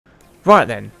Right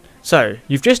then, so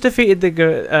you've just defeated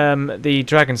the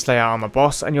Dragon Slayer armor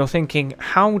boss, and you're thinking,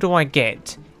 how do I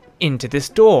get into this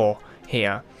door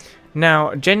here?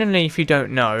 Now, generally, if you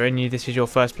don't know, and this is your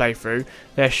first playthrough,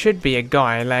 there should be a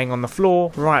guy laying on the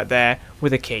floor right there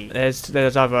with a key. There's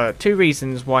either two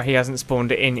reasons why he hasn't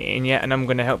spawned it in yet, and I'm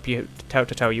going to help you to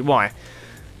tell you why.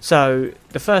 So,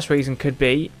 the first reason could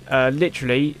be,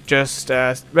 literally, just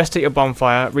rest at your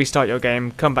bonfire, restart your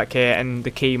game, come back here, and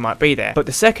the key might be there. But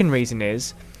the second reason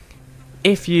is,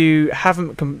 if you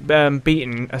haven't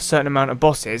beaten a certain amount of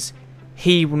bosses,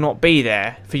 he will not be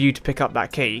there for you to pick up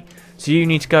that key. So you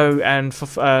need to go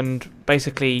and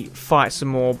basically fight some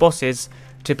more bosses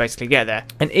to basically get there.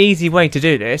 An easy way to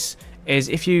do this is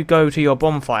if you go to your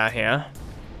bonfire here,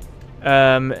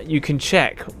 you can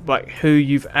check like who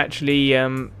you've actually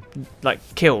like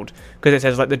killed, because it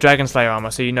says like the Dragon Slayer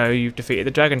armor, so you know you've defeated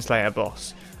the Dragon Slayer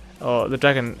boss, or the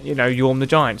dragon, you know, Yorm the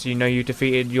Giant, so you know you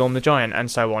defeated Yorm the Giant,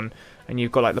 and so on. And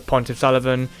you've got like the Pontiff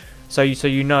Sullivan, so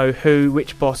you know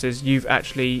which bosses you've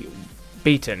actually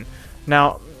beaten.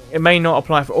 Now, it may not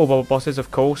apply for all bosses,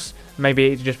 of course. Maybe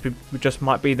it just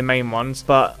might be the main ones,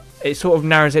 but it sort of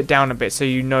narrows it down a bit, so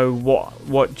you know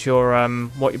what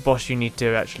your boss you need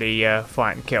to actually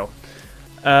fight and kill.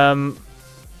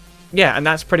 Yeah, and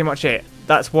that's pretty much it.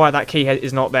 That's why that key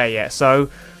is not there yet. So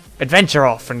adventure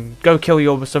off and go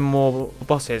kill some more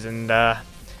bosses and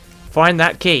find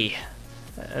that key,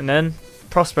 and then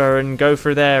prosper and go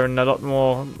through there, and a lot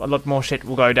more shit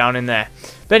will go down in there.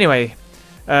 But anyway,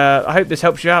 I hope this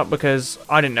helps you out, because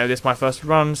I didn't know this my first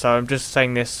run, so I'm just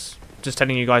saying this, just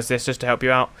telling you guys this just to help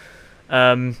you out.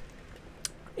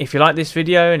 If you like this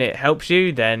video and it helps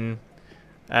you, then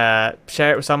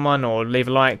share it with someone or leave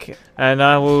a like, and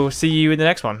I will see you in the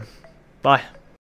next one. Bye.